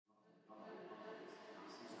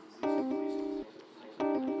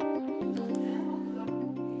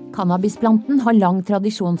Cannabisplanten har lang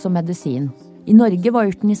tradisjon som medisin. I Norge var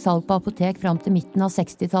urten i salg på apotek fram til midten av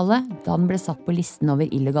 60-tallet, da den ble satt på listen over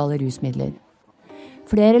illegale rusmidler.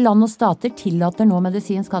 Flere land og stater tillater nå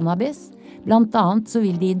medisinsk cannabis. Blant annet så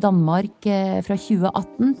vil de i Danmark fra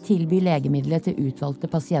 2018 tilby legemidler til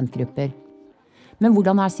utvalgte pasientgrupper. Men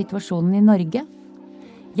hvordan er situasjonen i Norge?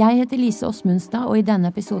 Jeg heter Lise Osmundstad, og i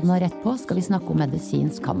denne episoden av Rett på skal vi snakke om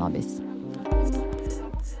medisinsk cannabis.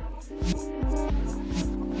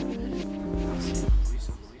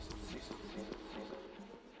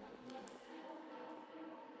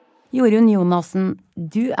 Jorunn Jonassen,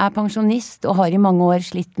 du er pensjonist og har i mange år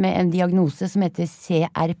slitt med en diagnose som heter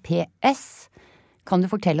CRPS. Kan du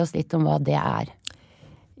fortelle oss litt om hva det er?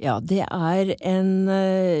 Ja, det er en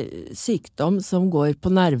sykdom som går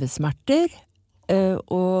på nervesmerter,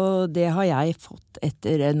 og det har jeg fått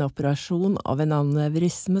etter en operasjon av en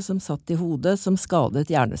anevrisme som satt i hodet, som skadet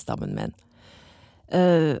hjernestammen min.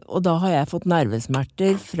 Og da har jeg fått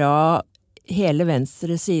nervesmerter fra hele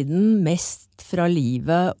venstre siden, mest fra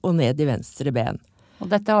livet og ned i venstre ben. Og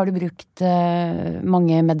dette har du brukt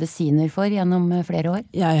mange medisiner for gjennom flere år?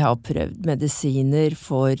 Jeg har prøvd medisiner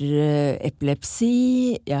for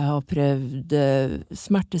epilepsi, jeg har prøvd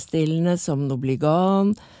smertestillende som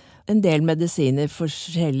Nobligan, en del medisiner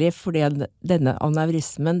forskjellig, fordi denne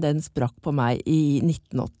anevrismen den sprakk på meg i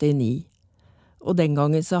 1989. Og den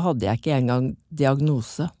gangen så hadde jeg ikke engang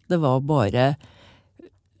diagnose, det var bare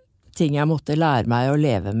ting jeg måtte lære meg å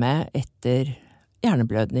leve med etter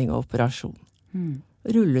hjerneblødning og operasjon.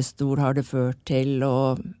 Rullestol har det ført til,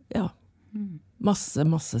 og ja,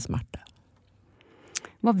 masse smerte.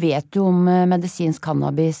 Hva vet du om medisinsk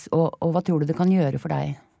cannabis, og hva tror du det kan gjøre for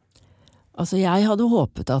deg? Altså, jeg hadde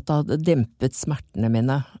håpet at det hadde dempet smertene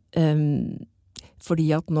mine, fordi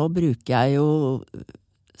at nå bruker jeg jo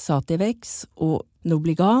Sativex og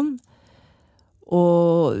Nobligan,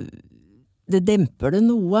 og det demper det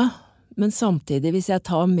noe, men samtidig hvis jeg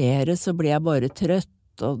tar mer så blir jeg bare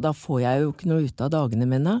trøtt, og da får jeg jo ikke noe ut av dagene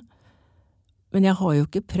mine. Men jeg har jo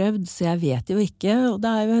ikke prøvd, så jeg vet jo ikke, og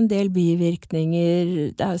det er jo en del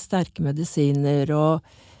bivirkninger, det er sterke medisiner, og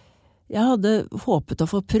jeg hadde håpet å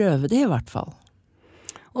få prøve det i hvert fall.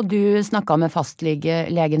 Og du snakket med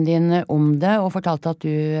fastlegen din om det, og fortalte at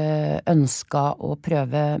du ønsket å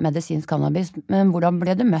prøve medisinsk cannabis, men hvordan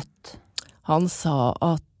ble det møtt? Han sa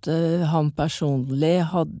at han personlig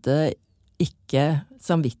hadde ikke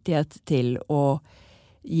samvittighet til å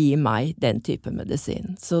gi meg den type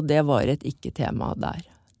medisin. Så det var et ikke-tema der.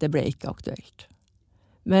 Det ble ikke aktuelt.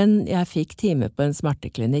 Men jeg fikk time på en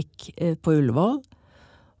smerteklinikk på Ullevål,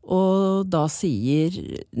 og da sier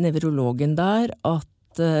nevrologen der at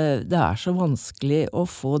det er så vanskelig å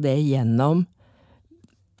få det gjennom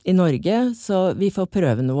i Norge, så vi får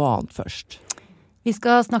prøve noe annet først. Vi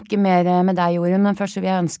skal snakke mer med deg, Jorunn, men først vil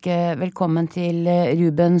jeg ønske velkommen til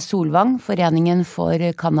Ruben Solvang, Foreningen for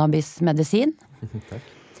Cannabismedisin. Takk.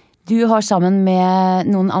 Du har sammen med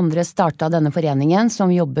noen andre startet denne foreningen,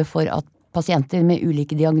 som jobber for at pasienter med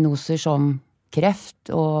ulike diagnoser som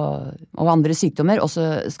kreft og andre sykdommer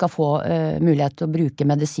også skal få mulighet til å bruke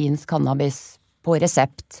medisinsk cannabis på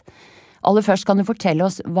resept. Aller først kan du fortelle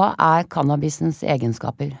oss, hva er cannabisens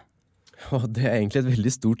egenskaper? Det er egentlig et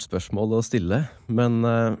veldig stort spørsmål å stille, men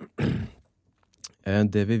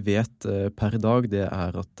det vi vet per i dag, det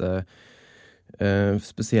er at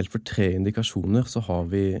spesielt for 3 indikasjoner så har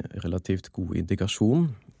vi relativt god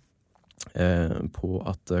indikasjon på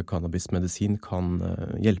at cannabismedisin kan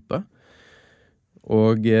hjelpe.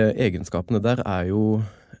 Og egenskapene der er jo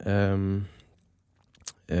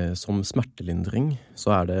som smertelindring,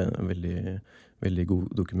 så er det en veldig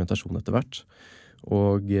god dokumentasjon etter hvert.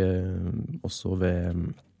 Og også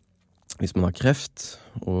hvis man har kreft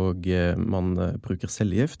og man bruker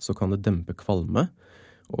cellegift, så kan det dempe kvalme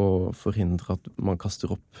og forhindre at man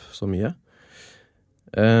kaster opp så mye.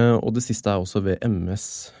 Og det siste er også ved MS.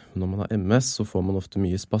 Når man har MS så får man ofte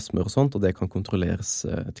mye spasmer og sånt, og det kan kontrolleres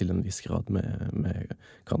til en viss grad med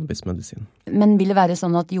cannabismedisin. Men vil det være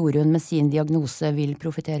sånn at Jorunn med sin diagnose vil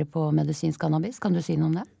profitere på medisinsk cannabis? Kan du si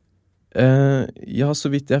noe om det? Ja, så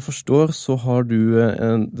vidt jeg forstår så har du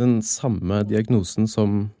den samme diagnosen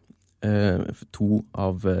som 2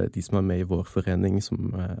 av de som er med i vår forening,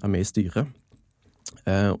 som er med i styret.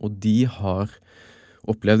 Og de har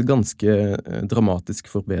opplevd ganske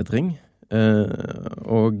dramatisk forbedring,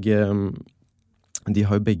 og de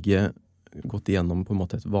har jo begge gått igjennom på en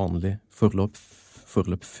måte et vanlig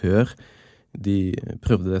forløp før de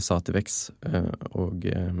prøvde Sativex, og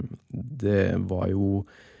det var jo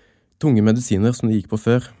tunge medisiner som de gikk på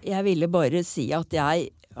før. Jeg ville bare si at jeg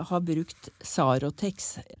har brukt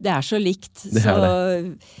Sarotex. Det så likt, Det så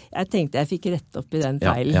det. jeg tenkte jeg fikk rett opp I den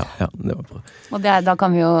feilen. Ja, det var bra. Og da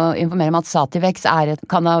kan vi jo informere om at Sativex et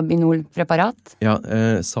cannabinolpreparat. Ja,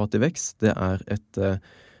 Sativex, det et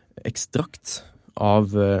ekstrakt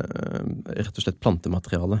av rett og slett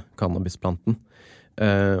plantemateriale, cannabisplanten.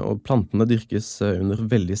 Og plantene dyrkes under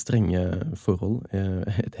veldig strenge forhold,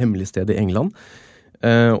 et hemmelig sted I England.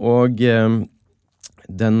 Og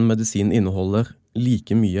den medisinen inneholder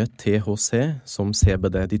like mye THC som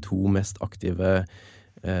CBD, de to mest aktive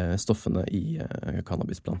stoffene I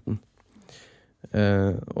cannabisplanten.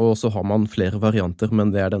 Og så har man flere varianter,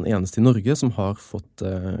 men det den eneste I Norge som har fått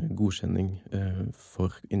godkjenning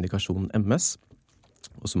for indikasjon MS,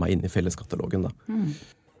 og som inne I felleskatalogen da.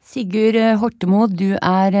 Sigurd Hortemo, du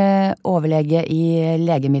overlege I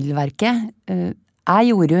Legemiddelverket.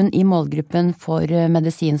 Jorunn I målgruppen for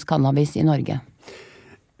medisinsk cannabis I Norge?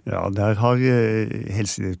 Ja, der har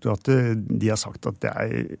Helsedirektoratet, de har sagt at det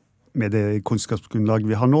med det kunnskapsgrunnlag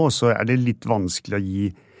vi har nå, så det litt vanskelig å gi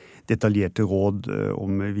detaljerte råd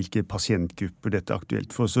om hvilke pasientgrupper dette aktuelt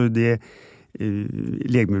for. Så det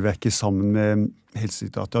Legemiddelverket sammen med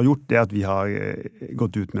Helsedirektoratet har gjort, det at vi har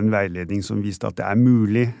gått ut med en veiledning som viste at det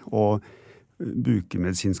mulig å bruke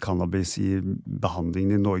medisinsk cannabis I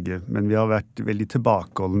behandlingen I Norge. Men vi har vært veldig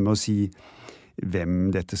tilbakeholdne med å si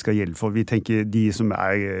hvem dette skal gjelde for. Vi tenker de som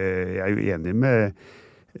jeg jo enig med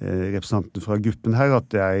representanten fra gruppen her, at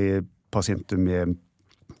det pasienter med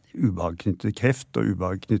ubehag knyttet kreft og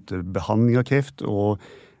ubehag knyttet behandling av kreft, og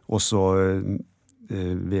også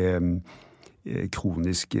ved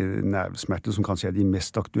kroniske nervesmerter som kanskje de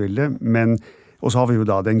mest aktuelle. Men og så har vi jo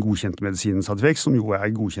da den godkjente medisinen Sativex, som jo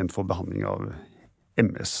godkjent for behandling av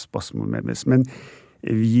MS, spasmer med MS. Men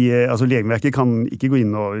Legemiddelverket kan ikke gå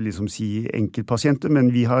inn og liksom si enkeltpasienter, men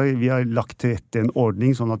vi har lagt til rette en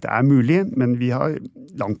ordning sånn at det mulig, men vi har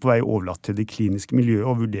langt på vei overlatt til det kliniske miljøet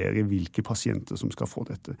å vurdere hvilke pasienter som skal få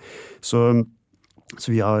dette. Så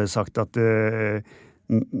vi har sagt at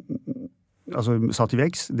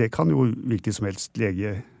Sativex, det kan jo hvilket som helst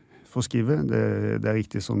lege forskrive. Det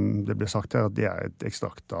riktig som det ble sagt her, at det et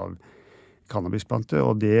ekstrakt av cannabisplante,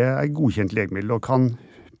 og det godkjent legemiddel, og kan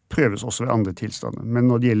prøves også ved andre tilstander. Men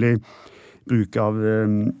når det gjelder bruk av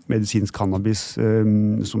medisinsk cannabis,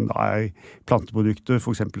 som da planteprodukter,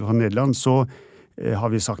 for eksempel fra Nederland, så har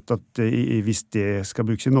vi sagt at hvis det skal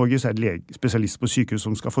brukes I Norge, så det spesialister på sykehus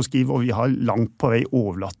som skal forskrive, og vi har langt på vei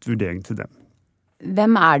overlatt vurdering til dem.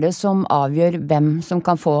 Hvem det som avgjør hvem som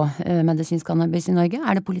kan få medisinsk cannabis I Norge?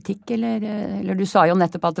 Det politikk, eller du sa jo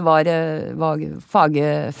nettopp at det var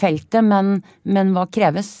fagfeltet, men hva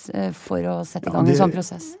kreves for å sette I gang en sånn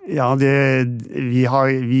prosess? Ja, vi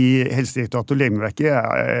Helsedirektoratet og Legemiddelverket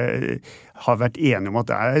har vært enige om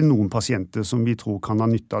at det noen pasienter som vi tror kan ha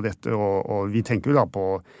nytte av dette, og vi tenker jo da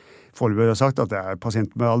på Foreløpig har sagt at det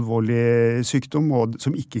pasienter med alvorlig sykdom, og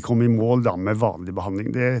som ikke kommer I mål da med vanlig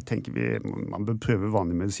behandling. Det tenker vi, man bør prøve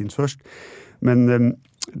vanlig medisin først. Men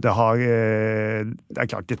det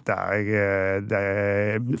klart dette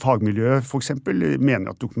fagmiljøet for eksempel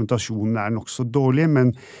mener at dokumentasjonen nok så dårlig,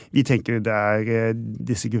 men vi tenker det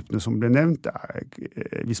disse gruppene som ble nevnt,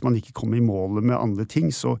 hvis man ikke kommer I målet med andre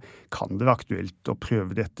ting, så kan det være aktuelt å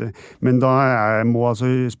prøve dette. Men da må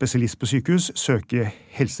spesialist på sykehus søke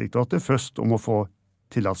Helsedirektoratet først om å få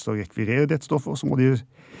tillatelse til å rekvirere dette stoffet, og så må de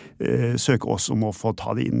søke oss om å få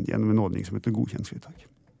ta det inn gjennom en ordning som heter godkjennelsesvedtak.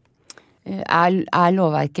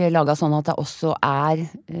 Lovverket laget sånn at det også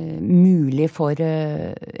mulig for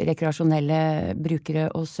rekreasjonelle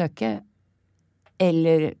brukere å søke,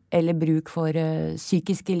 eller bruk for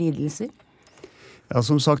psykiske lidelser? Ja,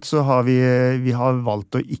 som sagt så har vi har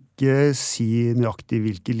valgt å ikke si nøyaktig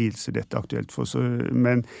hvilke lidelser dette aktuelt for,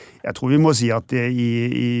 men jeg tror vi må si at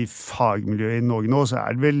I fagmiljøet I Norge nå, så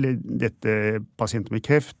det vel dette pasienter med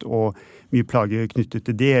kreft, og mye plager knyttet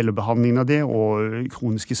til det, eller behandlingen av det, og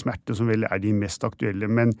kroniske smerter som vel de mest aktuelle,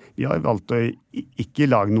 men vi har valgt å ikke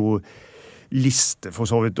lage noe liste for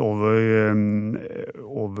så vidt over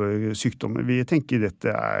sykdommer. Vi tenker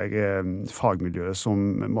dette fagmiljøet som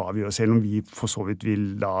må avgjøre, selv om vi for så vidt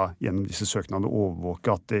vil da gjennom disse søknadene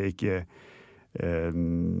overvåke at det ikke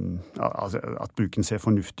at bruken ser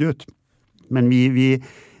fornuftig ut. Men vi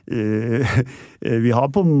har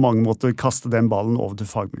på mange måter kastet den ballen over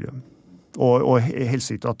til fagmiljøet. Og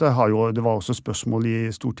Helsedirektoratet har jo, det var også spørsmål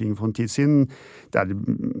I Stortinget for en tid siden, der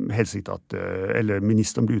Helsedirektoratet, eller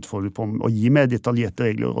ministeren ble utfordret på å gi mer detaljerte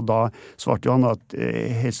regler, og da svarte jo han at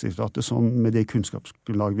Helsedirektoratet, sånn med det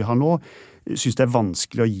kunnskapsgrunnlaget vi har nå, synes det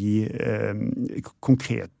vanskelig å gi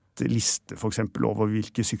konkret liste, for eksempel, over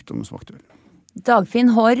hvilke sykdommer som er aktuelle.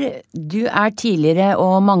 Dagfinn Haarr, du tidligere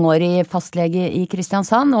og mangeårig fastlege i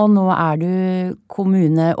Kristiansand, og nå du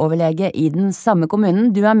kommuneoverlege i den samme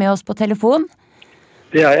kommunen. Du med oss på telefon.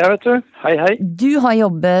 Det jeg, vet du. Hei, hei. Du har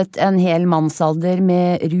jobbet en hel mannsalder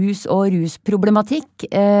med rus og rusproblematikk.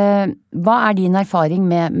 Hva din erfaring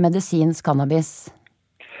med medisinsk cannabis?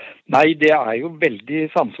 Nei, det jo veldig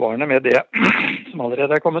samsvarende med det som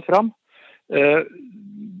allerede kommet fram.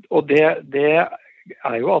 Og det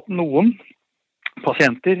jo at noen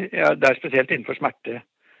pasienter, det spesielt innenfor smerte,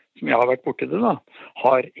 som jeg har vært borti det da,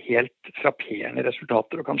 har helt frapperende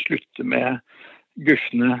resultater og kan slutte med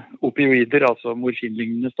gufne opioider, altså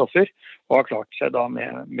morfinlignende stoffer, og har klart seg da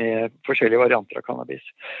med forskjellige varianter av cannabis.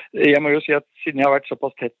 Jeg må jo si at siden jeg har vært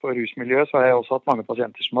såpass tett på rusmiljøet, så har jeg også hatt mange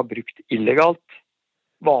pasienter som har brukt illegalt,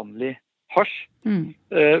 vanlig hasj,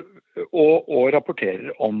 og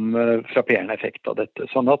rapporterer om frapperende effekt av dette.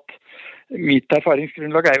 Sånn at mitt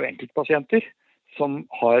erfaringsgrunnlag jo enkeltpasienter som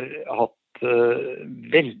har hatt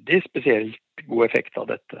veldig spesielt god effekt av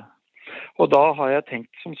dette. Og da har jeg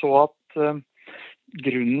tenkt som så at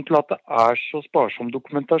grunnen til at det så sparsom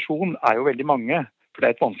dokumentasjon jo veldig mange, for det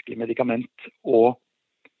et vanskelig medikament å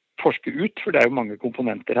forske ut, for det jo mange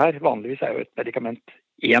komponenter her. Vanligvis jo et medikament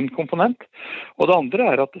én komponent. Og det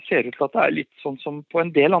andre at det ser ut til at det litt sånn som på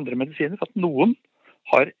en del andre medisiner, at noen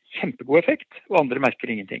har kjempegod effekt, og andre merker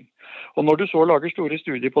ingenting. Og når du så lager store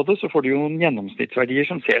studier på det, så får du jo noen gjennomsnittsverdier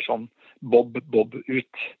som ser sånn bob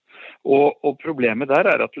ut. Og problemet der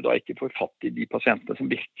at du da ikke får fatt i de pasientene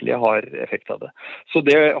som virkelig har effekt av det. Så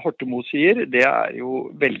det Hortemo sier, det jo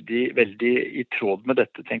veldig, veldig i tråd med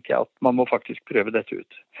dette, tenker jeg, at man må faktisk prøve dette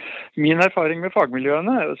ut. Min erfaring med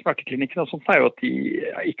fagmiljøene, smerteklinikkene og sånt, jo at de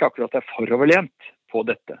ikke akkurat foroverlent på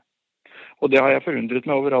dette. Og det har jeg forundret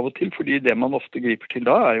meg over av og til, fordi det man ofte griper til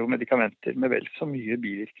da jo medikamenter med vel så mye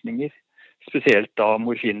bivirkninger, spesielt da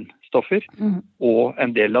morfinstoffer, og en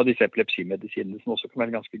del av disse epilepsimedisinene som også kan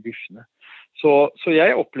være ganske gufne. Så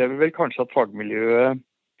jeg opplever vel kanskje at fagmiljøet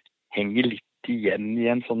henger litt igjen i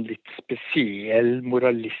en sånn litt spesiell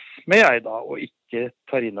moralisme, og ikke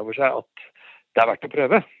tar inn over seg at det verdt å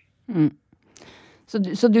prøve.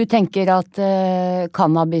 Så du tenker at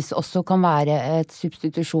cannabis også kan være et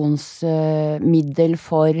substitusjonsmiddel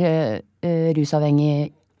for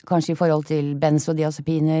rusavhengig, kanskje i forhold til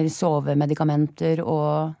benzodiazepiner, sovemedikamenter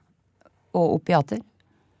og opiater?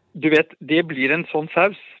 Du vet, det blir en sånn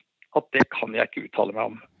saus at det kan jeg ikke uttale meg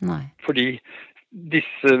om. Nei. Fordi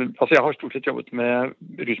jeg har stort sett jobbet med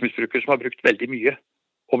rusmisbrukere som har brukt veldig mye,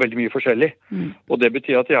 og veldig mye forskjellig. Og det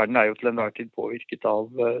betyr at hjernen jo til enhver tid påvirket av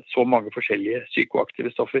så mange forskjellige psykoaktive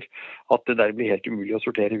stoffer at det der blir helt umulig å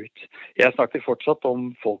sortere ut. Jeg snakker fortsatt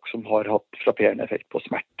om folk som har hatt frapperende effekt på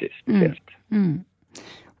smerter spesielt.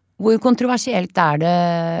 Hvor kontroversielt det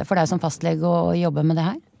for deg som fastlege å jobbe med det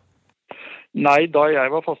her? Nei, da jeg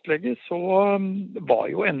var fastlege så var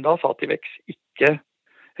jo enda Sativex ikke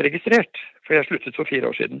registrert, for jeg sluttet for 4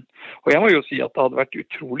 år siden. Og jeg må jo si at det hadde vært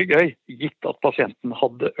utrolig gøy, gitt at pasienten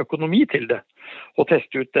hadde økonomi til det, å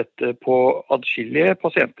teste ut dette på adskillige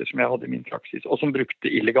pasienter som jeg hadde i min praksis, og som brukte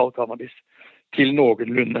illegal cannabis til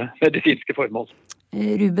noenlunde medisinske formål.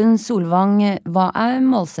 Ruben Solvang, hva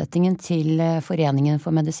målsettingen til Foreningen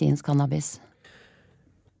for medisinsk cannabis?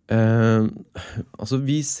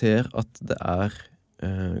 Vi ser at det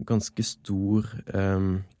ganske stor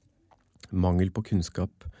mangel på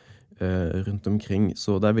kunnskap rundt omkring,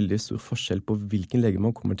 så det veldig stor forskjell på hvilken lege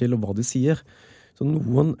man kommer til og hva de sier. Så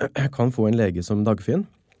noen kan få en lege som Dagfinn,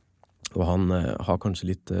 og han har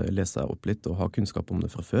kanskje lest seg opp litt og har kunnskap om det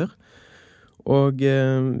fra før, og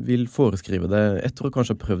vil foreskrive det etter å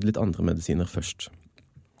kanskje ha prøvd litt andre medisiner først.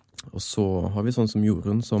 Og så har vi sånn som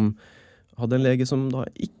Jorunn, som hadde en lege som da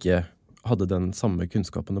ikke hadde den samme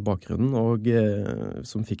kunnskapen og bakgrunnen, og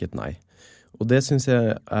som fikk et nei. Og det synes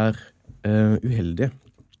jeg uheldig,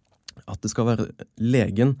 at det skal være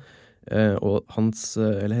legen og hans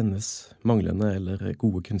eller hennes manglende eller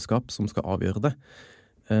gode kunnskap som skal avgjøre det.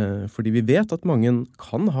 Fordi vi vet at mange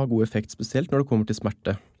kan ha god effekt, spesielt når det kommer til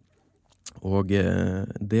smerte. Og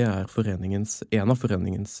det en av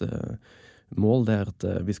foreningens mål, det at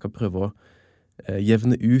vi skal prøve å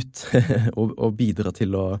jevne ut og bidra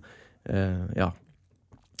til å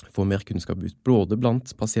få mer kunnskap ut, både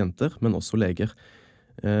blant pasienter, men også leger.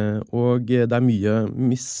 Og det mye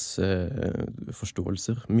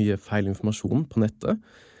misforståelser, mye feil informasjon på nettet.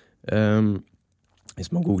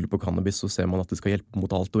 Hvis man googler på cannabis, så ser man at det skal hjelpe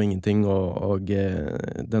mot alt og ingenting, og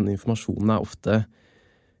denne informasjonen ofte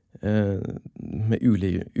med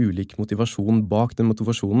ulik motivasjon bak den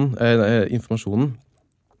informasjonen.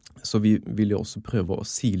 Så vi vil jo også prøve å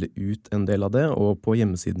sile ut en del av det, og på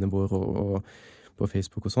hjemmesidene våre og på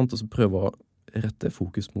Facebook og sånt, og så prøve å rette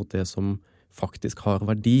fokus mot det som faktisk har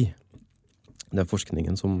verdi. Det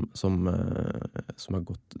forskningen som er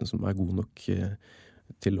god nok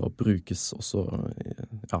til å brukes også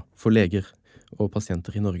for leger og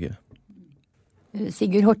pasienter i Norge.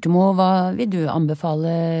 Sigurd Hortemo, hva vil du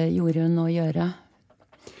anbefale Jorunn å gjøre?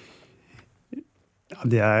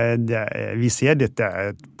 Vi ser dette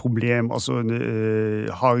er et problem. Altså,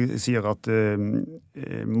 sier at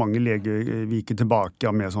mange leger viker tilbake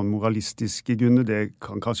av mer sånn moralistiske grunner. Det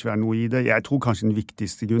kan kanskje være noe i det. Jeg tror kanskje den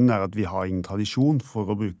viktigste grunnen er at vi har ingen tradisjon for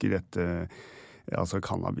å bruke dette, altså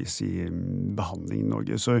cannabis i behandling i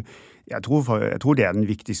Norge. Så jeg tror det er den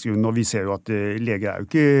viktigste grunnen. Og vi ser jo at leger er jo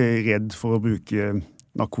ikke redd for å bruke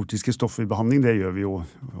narkotiske stoffer i behandling. Det gjør vi jo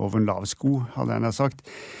over en lav sko, hadde jeg nær sagt.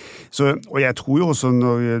 Og jeg tror jo også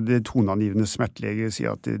når det toneangivende smerteleger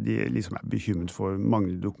sier at de liksom er bekymret for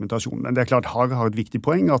manglende dokumentasjon. Men det er klart, Haag har et viktig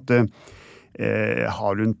poeng at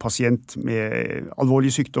har du en pasient med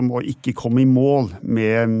alvorlig sykdom og ikke kommer i mål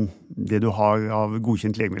med det du har av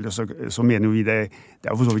godkjent legemiddel, så mener jo vi det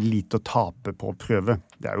er jo for så vidt lite å tape på å prøve.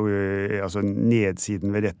 Det er jo, altså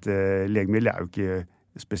nedsiden ved dette legemiddelet er jo ikke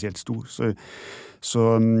spesielt stor.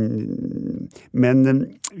 Men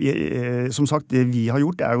som sagt, det vi har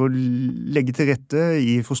gjort er å legge til rette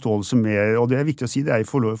i forståelse med, og det er viktig å si, det er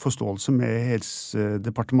i forståelse med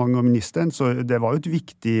Helsedepartementet og ministeren, så det var jo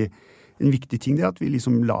en viktig ting det at vi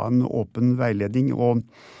liksom la en åpen veiledning, og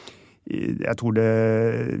jeg tror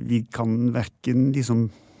vi kan hverken liksom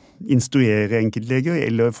instruere enkeltleger,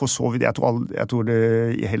 eller for så vidt, jeg tror det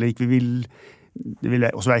heller ikke vi vil. Det vil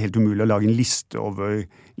også være helt umulig å lage en liste over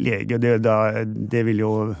leger. Da vil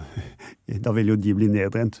jo de bli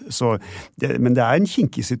nedrent. Men det er en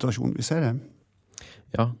kinkig situasjon, vi ser det.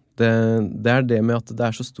 Ja, det er det med at det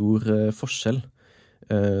er så stor forskjell.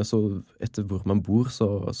 Så etter hvor man bor,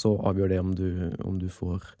 så avgjør det om du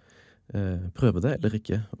får prøve det eller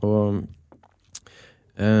ikke. Og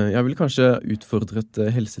jeg vil kanskje utfordret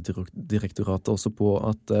Helsedirektoratet også på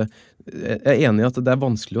at jeg er enig i at det er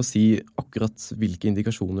vanskelig å si akkurat hvilke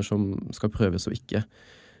indikasjoner som skal prøves og ikke.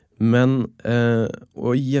 Men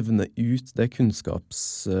å jevne ut det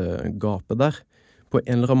kunnskapsgapet der på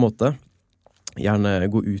en eller annen måte,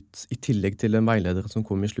 gjerne gå ut i tillegg til en veileder som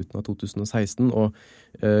kom i slutten av 2016 og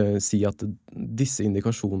si at disse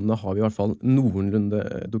indikasjonene har vi i hvert fall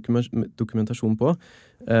noenlunde dokumentasjon på.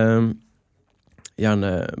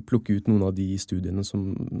 Gjerne plukke ut noen av de studiene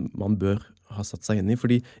som man bør ha satt seg inn i,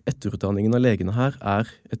 fordi etterutdanningen av legene her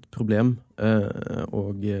er et problem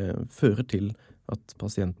og fører til at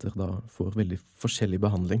pasienter da får veldig forskjellig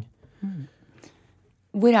behandling.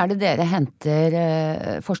 Hvor er det dere henter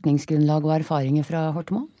forskningsgrunnlag og erfaringer fra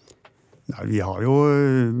Hortemo? Nei, vi har jo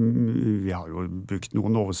brukt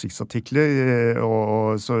noen oversiktsartikler,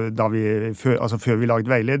 og så før vi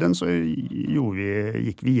lagde veilederen, så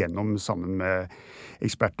gikk vi gjennom sammen med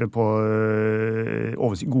eksperter på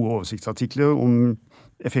gode oversiktsartikler om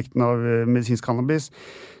effekten av medisinsk cannabis.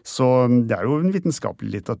 Så det er jo en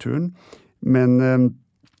vitenskapelig litteraturen. Men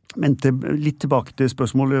litt tilbake til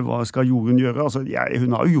spørsmålet, hva skal Jorunn gjøre? Altså,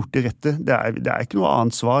 hun har jo gjort det rette. Det er ikke noe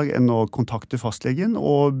annet svar enn å kontakte fastlegen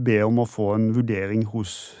og be om å få en vurdering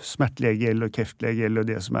hos smertelege eller kreftlege eller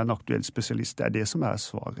det som er en aktuell spesialist. Det er det som er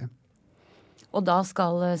svaret. Og da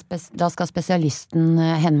skal spesialisten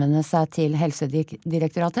henvende seg til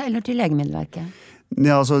Helsedirektoratet eller til Legemiddelverket?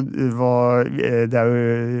 Ja, altså, det er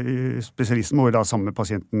jo spesialisten må jo da sammen med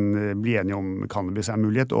pasienten bli enige om cannabis er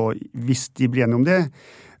mulighet, og hvis de blir enige om det,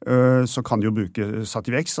 så kan de jo bruke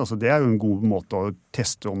Sativex. Altså, det er jo en god måte å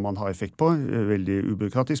teste om man har effekt på, veldig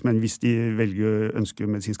ubyråkratisk, men hvis de ønsker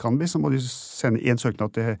medisinsk cannabis, så må de sende en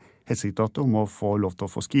søknad til Helsedirektoratet om å få lov til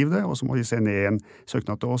å forskrive det, og så må de sende en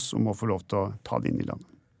søknad til oss om å få lov til å ta det inn i landet.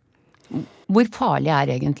 Hvor farlig er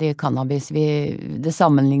egentlig cannabis? Det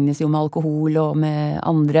sammenlignes jo med alkohol og med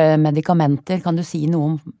andre medikamenter. Kan du si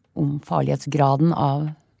noe om farlighetsgraden av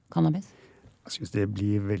cannabis? Jeg synes det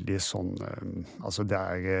blir veldig sånn, altså det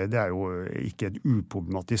er jo ikke et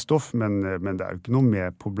uproblematisk stoff, men det er jo ikke noe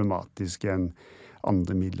mer problematisk enn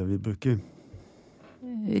andre midler vi bruker.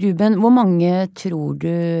 Ruben, hvor mange tror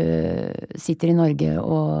du sitter i Norge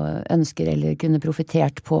og ønsker eller kunne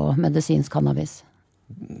profitert på medisinsk cannabis?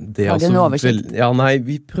 Har du en oversikt?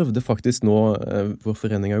 Vi prøvde faktisk nå, vår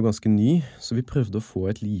forening er jo ganske ny, så vi prøvde å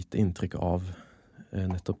få et lite inntrykk av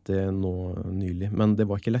nettopp det nå nylig, men det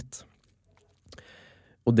var ikke lett.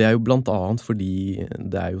 Og det er jo blant annet fordi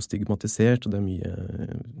det er jo stigmatisert, og det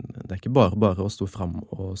er ikke bare å stå fram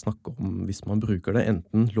og snakke om hvis man bruker det,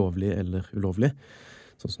 enten lovlig eller ulovlig,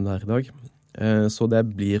 sånn som det er i dag. Så det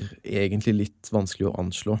blir egentlig litt vanskelig å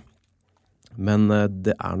anslå. Men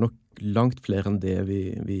det er nok langt flere enn det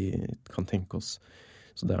vi kan tenke oss.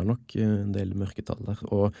 Så det nok en del mørketall der.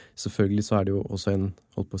 Og selvfølgelig så det jo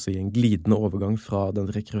også en glidende overgang fra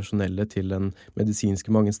den rekreasjonelle til den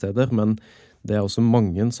medisinske mange steder, men det også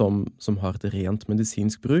mange som har et rent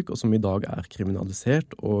medisinsk bruk, og som i dag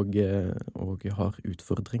kriminalisert og har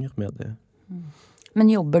utfordringer med det. Men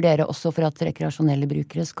jobber dere også for at rekreasjonelle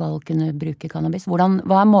brukere skal kunne bruke cannabis?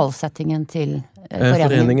 Hva målsettingen til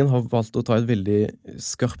foreningen? Foreningen har valgt å ta et veldig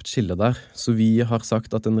skarpt skille der. Så vi har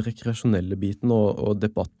sagt at den rekreasjonelle biten og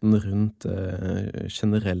debatten rundt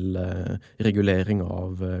generell regulering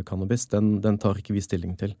av cannabis, den tar ikke vi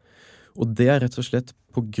stilling til. Og det rett og slett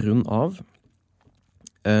på grunn av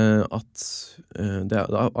at det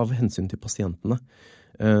av hensyn til pasientene.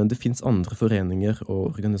 Det finnes andre foreninger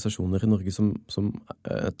og organisasjoner i Norge som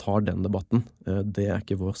tar den debatten. Det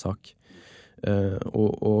ikke vår sak.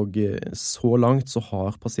 Og så langt så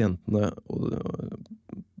har pasientene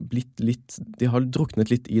de har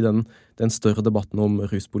druknet litt i den større debatten om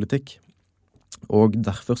ruspolitikk. Og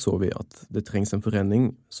derfor så vi at det trengs en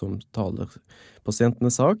forening som taler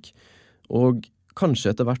pasientenes sak, og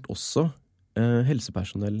kanskje etter hvert også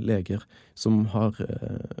helsepersonell, leger, som har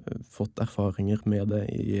fått erfaringer med det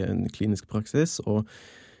i en klinisk praksis, og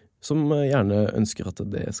som gjerne ønsker at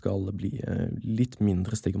det skal bli litt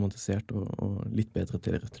mindre stigmatisert og litt bedre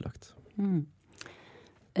tilrettelagt.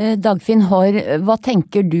 Dagfinn Haarr, hva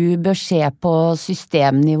tenker du bør skje på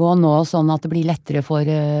systemnivå nå, sånn at det blir lettere for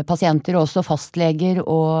pasienter og også fastleger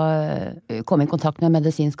å komme i kontakt med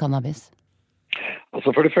medisinsk cannabis?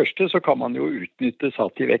 Altså for det første så kan man jo utnytte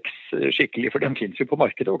Sativex skikkelig, for den finnes jo på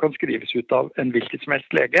markedet og kan skrives ut av en hvilket som helst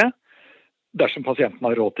lege, dersom pasienten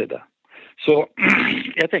har råd til det. Så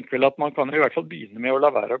jeg tenker vel at man kan i hvert fall begynne med å la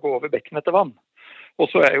være å gå over bekken etter vann. Og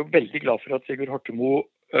så jeg jo veldig glad for at Sigurd Hortemo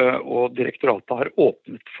og direktoratet har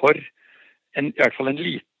åpnet for i hvert fall et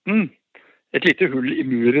lite hull i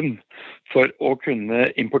muren for å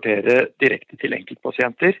kunne importere direkte til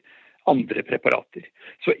enkeltpasienter andre preparater.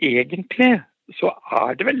 Så egentlig så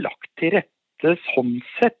det vel lagt til rette sånn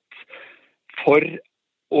sett for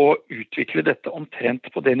å utvikle dette omtrent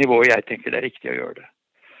på det nivået jeg tenker det riktig å gjøre det.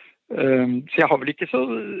 Så jeg har vel ikke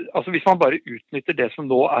altså hvis man bare utnytter det som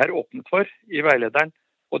nå åpnet for i veilederen,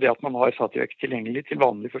 og det at man har Sativex tilgjengelig til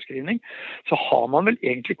vanlig forskrivning, så har man vel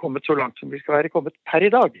egentlig kommet så langt som vi skal være kommet per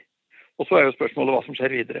i dag. Og så jo spørsmålet hva som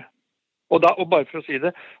skjer videre. Og bare for å si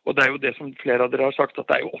det, og det jo det som flere av dere har sagt, at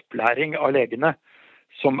det jo opplæring av legene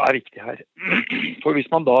som viktig her. For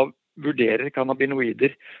hvis man da vurderer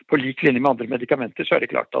cannabinoider på lik linje med andre medikamenter, så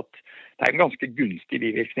det klart at det en ganske gunstig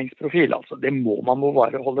bivirkningsprofil. Altså, det må man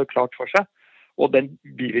bare holde klart for seg. Og den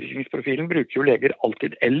bivirkningsprofilen bruker jo leger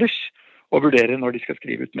alltid ellers å vurdere når de skal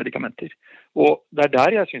skrive ut medikamenter. Og det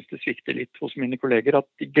der jeg synes det svikter litt hos mine kolleger, at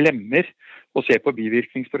de glemmer å se på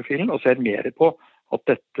bivirkningsprofilen og ser mer på at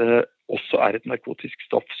dette også et narkotisk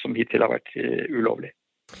stoff som hittil har vært ulovlig.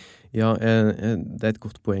 Ja, det et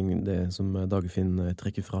godt poeng det som Dagfinn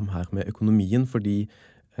trekker fram her med økonomien, fordi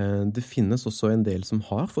det finnes også en del som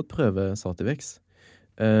har fått prøve Sativex,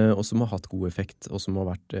 og som har hatt god effekt, og som har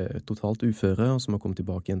vært totalt uføre, og som har kommet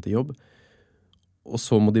tilbake igjen til jobb, og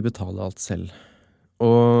så må de betale alt selv.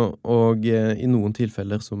 Og i noen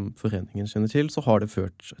tilfeller som foreningen kjenner til, så har det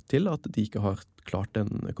ført til at de ikke har klart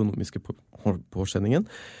den økonomiske påkjenningen,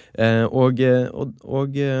 og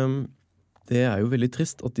det jo veldig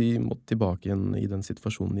trist at de måtte tilbake igjen i den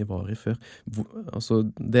situasjonen de var i før. Altså,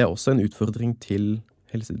 det også en utfordring til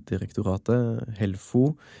Helsedirektoratet,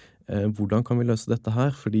 Helfo. Hvordan kan vi løse dette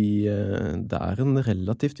her? Fordi det en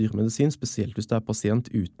relativt dyr medisin, spesielt hvis det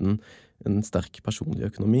pasient uten en sterk personlig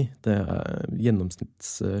økonomi.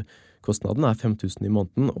 Gjennomsnittskostnaden 5 000 i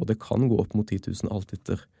måneden, og det kan gå opp mot 10 000 alt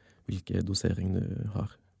etter hvilke dosering du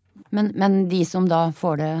har. Men de som da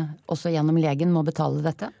får det også gjennom legen må betale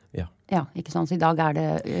dette? Ja. Ja, ikke sant? Så i dag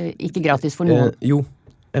det ikke gratis for noen? Jo,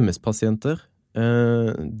 MS-pasienter,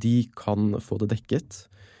 de kan få det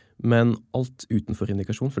dekket, men alt utenfor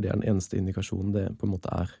indikasjon, for det den eneste indikasjonen det på en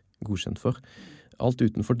måte godkjent for. Alt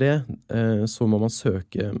utenfor det, så må man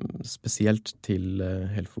søke spesielt til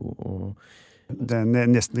Helfo og det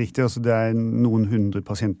nesten riktig. Altså det noen 100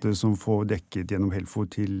 pasienter som får dekket gjennom Helfo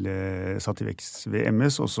til Sativex ved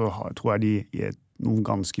MS, og så tror jeg de i noen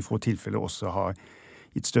ganske få tilfeller også har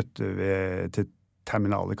gitt støtte til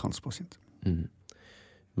terminale kancerpasienter.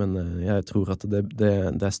 Men jeg tror at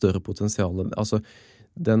det større potensial. Altså,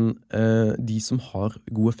 de som har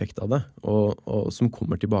god effekt av det, og som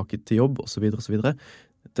kommer tilbake til jobb, og så videre,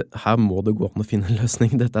 her må det gå an å finne en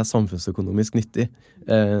løsning. Dette samfunnsøkonomisk nyttig.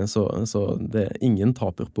 Så det ingen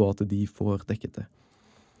taper på at de får dekket det.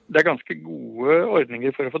 det er ganske gode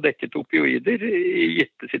ordninger for å få dekket opioider i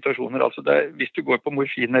gitte situasjoner. Altså hvis du går på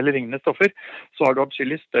morfin eller lignende stoffer, så har du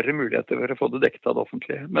atskillig større muligheter for å få det dekket av det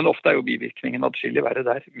offentlige. Men ofte er jo bivirkningen atskillig verre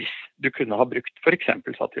der, hvis du kunne ha brukt for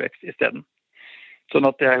eksempel Sativex i stedet. Sånn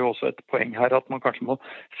at det er jo også et poeng her at man kanskje må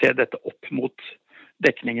se dette opp mot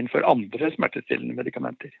dekningen for andre smertestillende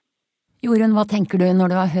medikamenter. Jorunn, hva tenker du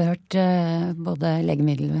når du har hørt både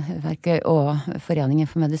Legemiddelverket og Foreningen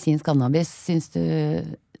for medisinsk cannabis? Syns du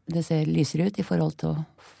det ser lysere ut i forhold til å...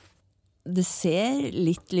 Det ser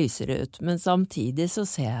litt lysere ut, men samtidig så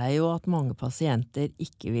ser jeg jo at mange pasienter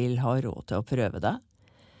ikke vil ha råd til å prøve det.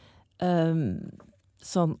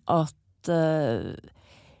 Sånn at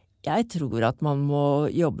jeg tror at man må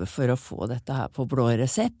jobbe for å få dette her på blå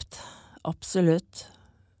resept. Absolutt.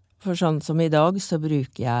 For sånn som i dag så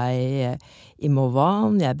bruker jeg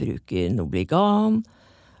Imovan, jeg bruker Nobligan,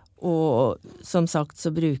 og som sagt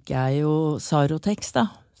så bruker jeg jo Sarotex da.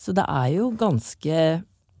 Så det er jo ganske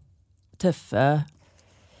tøffe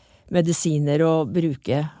medisiner å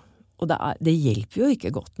bruke, og det hjelper jo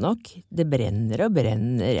ikke godt nok. Det brenner og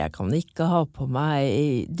brenner, jeg kan ikke ha på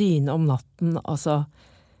meg dyne om natten, altså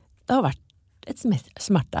det har vært et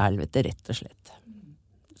smertehelvete rett og slett.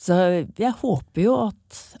 Så jeg håper jo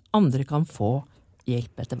at andre kan få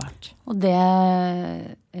hjelp etter hvert. Og det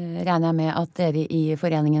regner jeg med at dere i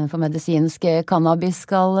Foreningen for medisinsk cannabis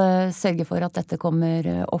skal sørge for at dette kommer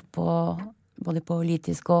opp på, både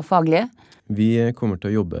politisk og faglig. Vi kommer til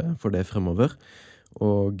å jobbe for det fremover,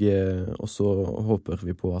 og så håper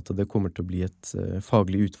vi på at det kommer til å bli et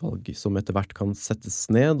faglig utvalg som etter hvert kan settes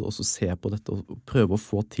ned, og så se på dette og prøve å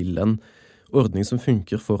få til en ordning som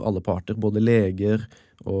funker for alle parter, både leger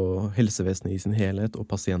og helsevesenet i sin helhet og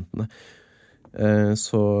pasientene.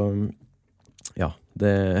 Så ja,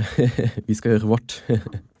 vi skal gjøre vårt.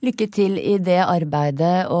 Lykke til i det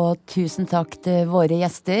arbeidet, og tusen takk til våre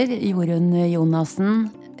gjester, Jorunn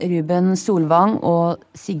Jonassen, Ruben Solvang og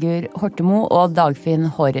Sigurd Hortemo og Dagfinn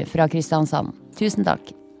Haarr fra Kristiansand. Tusen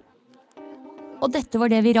takk. Og dette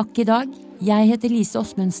var det vi rakk i dag. Jeg heter Lise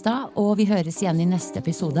Åsmundstad, og vi høres igjen i neste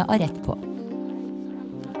episode av Rett på.